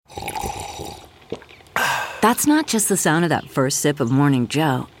That's not just the sound of that first sip of Morning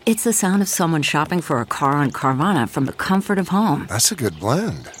Joe. It's the sound of someone shopping for a car on Carvana from the comfort of home. That's a good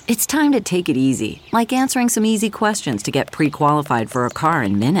blend. It's time to take it easy, like answering some easy questions to get pre-qualified for a car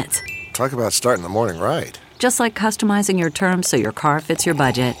in minutes. Talk about starting the morning right. Just like customizing your terms so your car fits your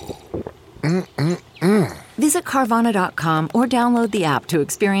budget. Visit Carvana.com or download the app to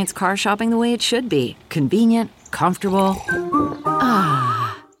experience car shopping the way it should be. Convenient, comfortable.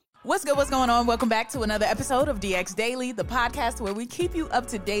 What's good? What's going on? Welcome back to another episode of DX Daily, the podcast where we keep you up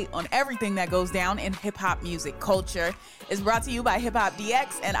to date on everything that goes down in hip-hop music culture. It's brought to you by Hip Hop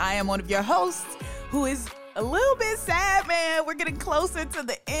DX, and I am one of your hosts who is a little bit sad, man. We're getting closer to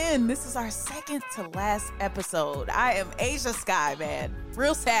the end. This is our second to last episode. I am Asia Sky, man.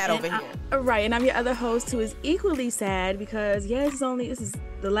 Real sad over here. Right, and I'm your other host who is equally sad because, this is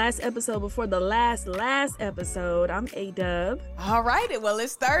the last episode before the last episode. I'm A-Dub. All right, well,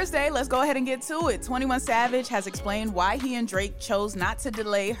 it's Thursday. Let's go ahead and get to it. 21 Savage has explained why he and Drake chose not to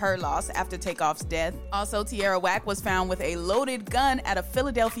delay her loss after Takeoff's death. Also, Tierra was found with a loaded gun at a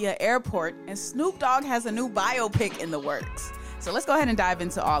Philadelphia airport, and Snoop Dogg has a new biopic in the works. So let's go ahead and dive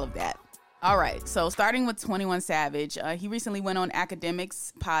into all of that. All right, so starting with 21 Savage, he recently went on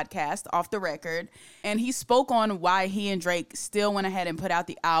Academics podcast, Off the Record, and he spoke on why he and Drake still went ahead and put out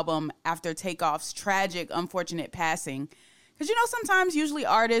the album after Takeoff's tragic, unfortunate passing. Because, sometimes usually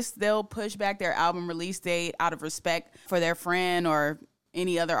artists, they'll push back their album release date out of respect for their friend or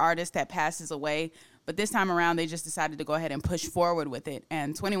any other artist that passes away. But this time around, they just decided to go ahead and push forward with it,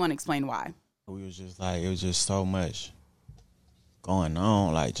 and 21 explained why. It was just so much going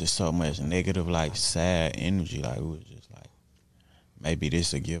on, just so much negative, sad energy. We was just maybe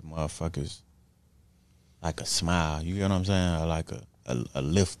this will give motherfuckers a smile. You get what I'm saying? Or a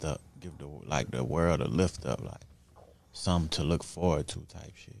lift up. Give the world a lift up, something to look forward to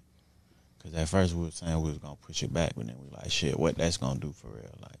type shit. Because at first we were saying we was going to push it back, but then we shit, what that's going to do for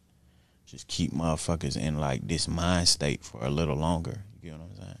real? Just keep motherfuckers in this mind state for a little longer. You get what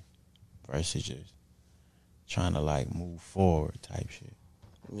I'm saying? Versus just trying to move forward type shit.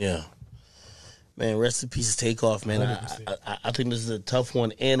 Yeah. Man, rest in peace Takeoff, man. I think this is a tough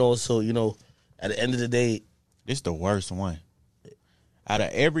one. And also, at the end of the day, this the worst one. Out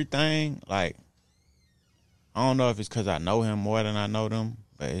of everything, I don't know if it's because I know him more than I know them,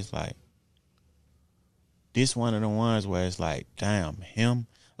 but it's this one of the ones where it's damn, him.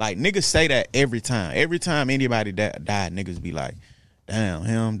 Niggas say that every time. Every time anybody died, niggas be damn,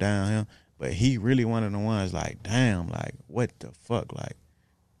 him. But he really one of the ones damn, what the fuck?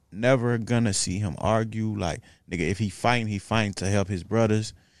 Never gonna see him argue. Nigga, if he fighting to help his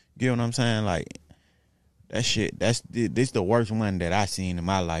brothers. You get what I'm saying? That shit, this the worst one that I seen in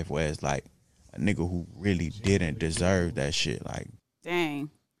my life where it's a nigga who really didn't deserve that shit. Dang.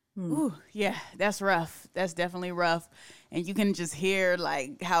 Ooh, yeah, that's rough. That's definitely rough. And you can just hear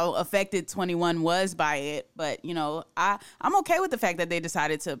how affected 21 was by it. But, I'm okay with the fact that they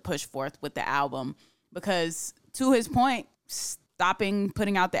decided to push forth with the album because to his point, stopping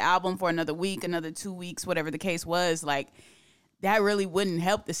putting out the album for another week, another 2 weeks, whatever the case was, that really wouldn't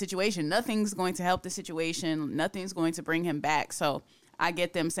help the situation. Nothing's going to help the situation. Nothing's going to bring him back. So I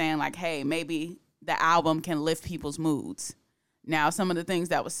get them saying hey, maybe the album can lift people's moods. Now, some of the things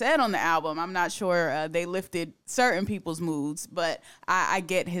that was said on the album, I'm not sure they lifted certain people's moods, but I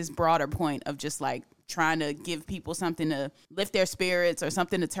get his broader point of just trying to give people something to lift their spirits or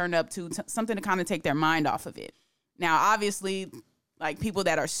something to turn up to, something to kind of take their mind off of it. Now, obviously, people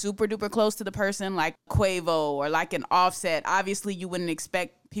that are super duper close to the person, like Quavo or an Offset, obviously you wouldn't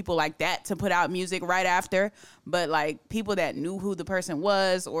expect people like that to put out music right after, but people that knew who the person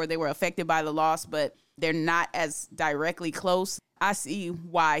was or they were affected by the loss, but they're not as directly close, I see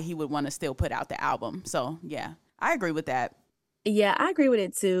why he would want to still put out the album. So, yeah, I agree with that. Yeah, I agree with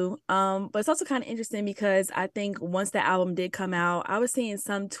it too. But it's also kind of interesting because I think once the album did come out, I was seeing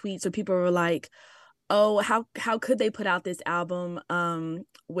some tweets where people were like, oh, how could they put out this album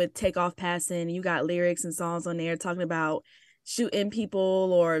with Takeoff passing? You got lyrics and songs on there talking about shooting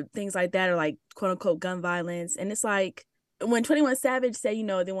people or things like that, or quote unquote gun violence. And it's when 21 Savage said,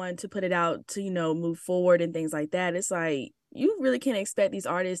 they wanted to put it out to, move forward and things like that, it's you really can't expect these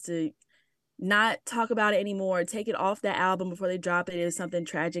artists to not talk about it anymore, take it off that album before they drop it if something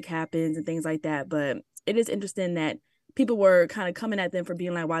tragic happens and things like that. But it is interesting that people were kind of coming at them for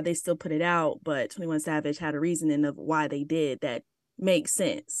being why they still put it out, but 21 Savage had a reasoning of why they did that makes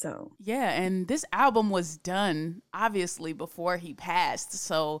sense. So yeah, and this album was done obviously before he passed,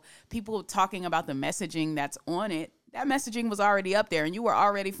 so people talking about the messaging that's on it that messaging was already up there and you were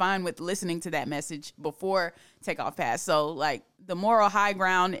already fine with listening to that message before takeoff passed. So like the moral high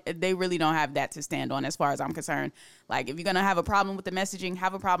ground, they really don't have that to stand on as far as I'm concerned. Like if you're going to have a problem with the messaging,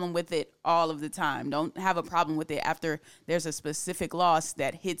 have a problem with it all of the time. Don't have a problem with it after there's a specific loss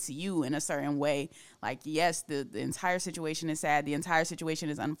that hits you in a certain way. Like, yes, the entire situation is sad. The entire situation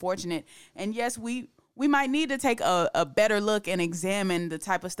is unfortunate. And yes, we might need to take a better look and examine the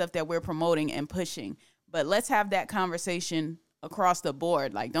type of stuff that we're promoting and pushing. But let's have that conversation across the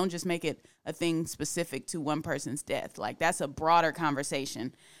board. Like, don't just make it a thing specific to one person's death. Like, that's a broader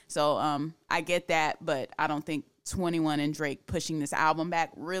conversation. So I get that, but I don't think 21 and Drake pushing this album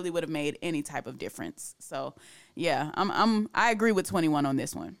back really would have made any type of difference. So, yeah, I agree with 21 on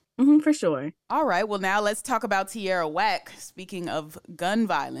this one. For sure. All right. Well, now let's talk about Tierra Whack. Speaking of gun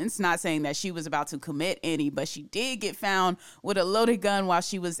violence, not saying that she was about to commit any, but she did get found with a loaded gun while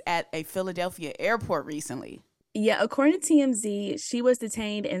she was at a Philadelphia airport recently. Yeah, according to TMZ, she was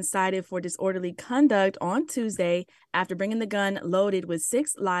detained and cited for disorderly conduct on Tuesday after bringing the gun loaded with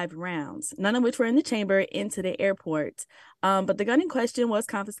 6 live rounds, none of which were in the chamber, into the airport. But the gun in question was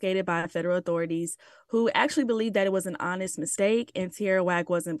confiscated by federal authorities who actually believed that it was an honest mistake and Tierra Whack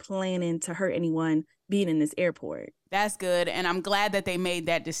wasn't planning to hurt anyone being in this airport. That's good. And I'm glad that they made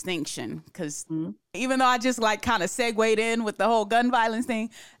that distinction because even though I just like kind of segued in with the whole gun violence thing,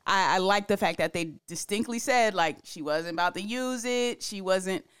 I like the fact that they distinctly said like she wasn't about to use it. She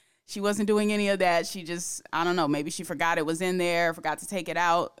wasn't doing any of that. She just, I don't know, maybe she forgot it was in there, forgot to take it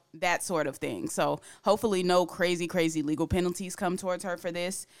out, that sort of thing. So hopefully no crazy legal penalties come towards her for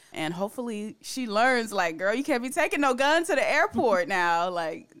this. And hopefully she learns like, girl, you can't be taking no gun to the airport now.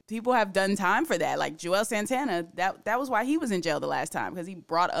 Like people have done time for that. Like Joel Santana, that was why he was in jail the last time because he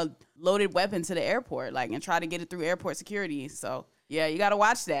brought a loaded weapon to the airport like and tried to get it through airport security. So yeah, you got to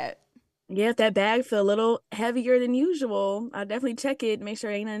watch that. Yeah, if that bag feel a little heavier than usual, I'll definitely check it, make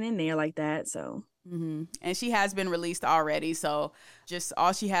sure ain't nothing in there like that. So, And she has been released already. So just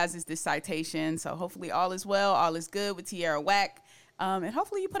all she has is this citation. So hopefully all is well, all is good with Tierra Whack. And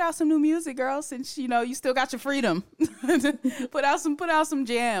hopefully you put out some new music, girl, since, you know, you still got your freedom. put out some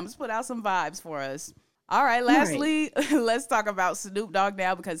jams, put out some vibes for us. All right, lastly, let's talk about Snoop Dogg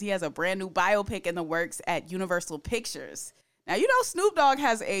now because he has a brand new biopic in the works at Universal Pictures. Now, you know, Snoop Dogg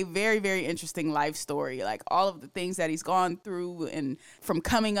has a very, very interesting life story, like all of the things that he's gone through and from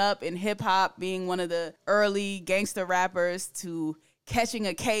coming up in hip hop, being one of the early gangster rappers to catching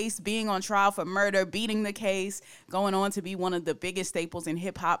a case, being on trial for murder, beating the case, going on to be one of the biggest staples in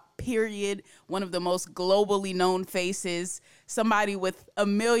hip hop, period. One of the most globally known faces, somebody with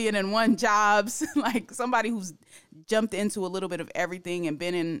 1,000,001 jobs, like somebody who's jumped into a little bit of everything and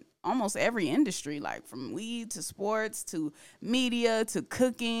been in almost every industry, like from weed to sports to media to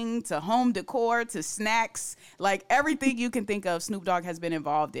cooking to home decor to snacks, like everything you can think of, Snoop Dogg has been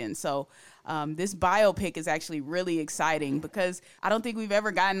involved in. So this biopic is actually really exciting because I don't think we've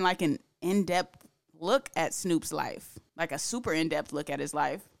ever gotten like an in-depth look at Snoop's life, like a super in-depth look at his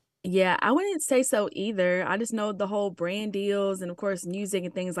life. Yeah, I wouldn't say so either. I just know the whole brand deals and of course music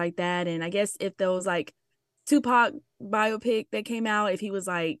and things like that. And I guess if there was like Tupac biopic that came out, if he was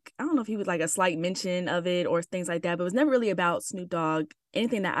like, I don't know if he was like a slight mention of it or things like that, but it was never really about Snoop Dogg,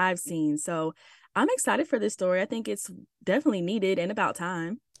 anything that I've seen. So I'm excited for this story. I think it's definitely needed and about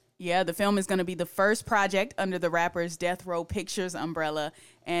time. Yeah, the film is going to be the first project under the rapper's Death Row Pictures umbrella,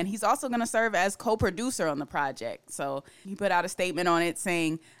 and he's also going to serve as co-producer on the project. So he put out a statement on it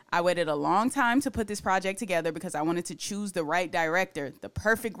saying, I waited a long time to put this project together because I wanted to choose the right director, the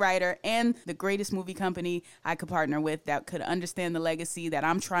perfect writer, and the greatest movie company I could partner with that could understand the legacy that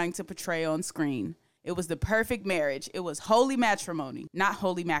I'm trying to portray on screen. It was the perfect marriage. It was holy matrimony, not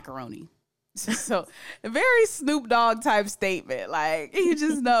holy macaroni. So a very Snoop Dogg type statement. Like you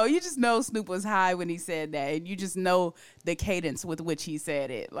just know Snoop was high when he said that, and you just know the cadence with which he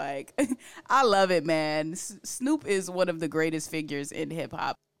said it. Like I love it, man. Snoop is one of the greatest figures in hip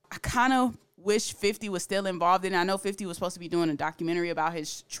hop. I kind of wish 50 was still involved in it. I know 50 was supposed to be doing a documentary about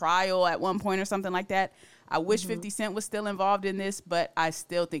his trial at one point or something like that. I wish 50 Cent was still involved in this, but I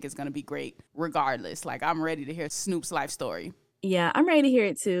still think it's going to be great regardless. Like I'm ready to hear Snoop's life story. Yeah, I'm ready to hear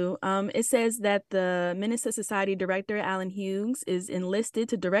it too. It says that the Menace to Society director, Alan Hughes, is enlisted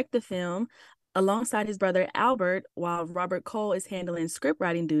to direct the film alongside his brother Albert, while Robert Cole is handling script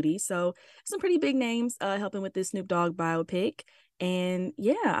writing duties. So some pretty big names helping with this Snoop Dogg biopic. And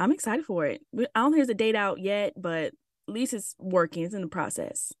yeah, I'm excited for it. I don't think there's a date out yet, but at least it's working. It's in the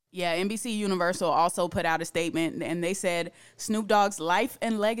process. Yeah, NBC Universal also put out a statement, and they said Snoop Dogg's life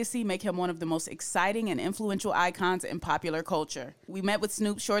and legacy make him one of the most exciting and influential icons in popular culture. We met with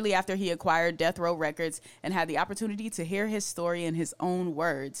Snoop shortly after he acquired Death Row Records and had the opportunity to hear his story in his own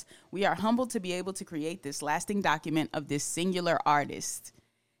words. We are humbled to be able to create this lasting document of this singular artist.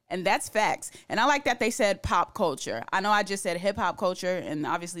 And that's facts. And I like that they said pop culture. I know I just said hip hop culture, and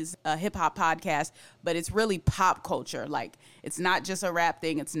obviously it's a hip hop podcast, but it's really pop culture. Like, it's not just a rap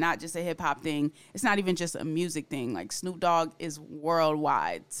thing. It's not just a hip hop thing. It's not even just a music thing. Like, Snoop Dogg is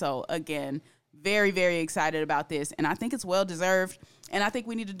worldwide. So again, very, very excited about this. And I think it's well deserved. And I think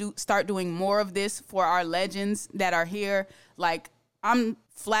we need to start doing more of this for our legends that are here. Like, I'm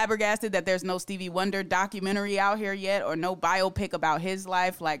flabbergasted that there's no Stevie Wonder documentary out here yet, or no biopic about his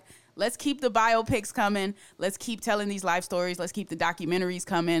life. Like, let's keep the biopics coming. Let's keep telling these life stories. Let's keep the documentaries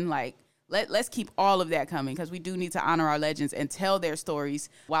coming. Like, let's keep all of that coming, because we do need to honor our legends and tell their stories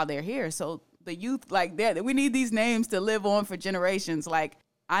while they're here. So the youth, like, we need these names to live on for generations. Like,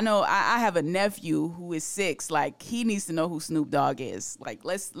 I know I have a nephew who is 6. Like, he needs to know who Snoop Dogg is. Like,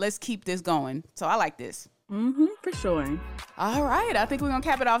 let's keep this going. So I like this. For sure. All right. I think we're going to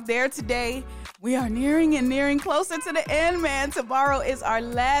cap it off there today. We are nearing closer to the end, man. Tomorrow is our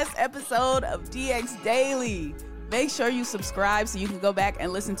last episode of DX Daily. Make sure you subscribe so you can go back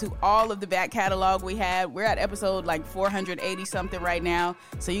and listen to all of the back catalog we had. We're at episode like 480 something right now.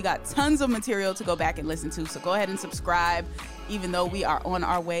 So you got tons of material to go back and listen to. So go ahead and subscribe, even though we are on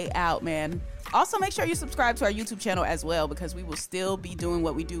our way out, man. Also, make sure you subscribe to our YouTube channel as well, because we will still be doing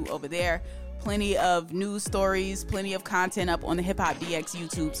what we do over there. Plenty of news stories, plenty of content up on the Hip Hop DX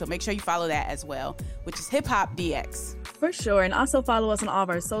YouTube. So make sure you follow that as well, which is Hip Hop DX. For sure. And also follow us on all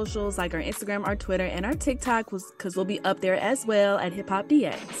of our socials, like our Instagram, our Twitter, and our TikTok, because we'll be up there as well at Hip Hop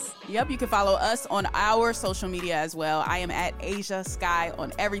DX. Yep, you can follow us on our social media as well. I am at Asia Sky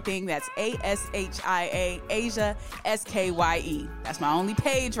on everything. That's ASHIA, Asia SKYE. That's my only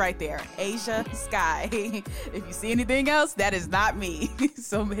page right there, Asia Sky. If you see anything else, that is not me.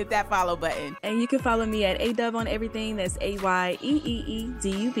 So hit that follow button. And you can follow me at ADub on everything. That's AYEEEDUBB.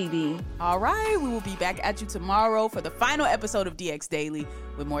 All right, we will be back at you tomorrow for the final episode of DX Daily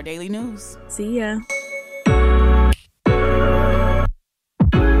with more daily news. See ya.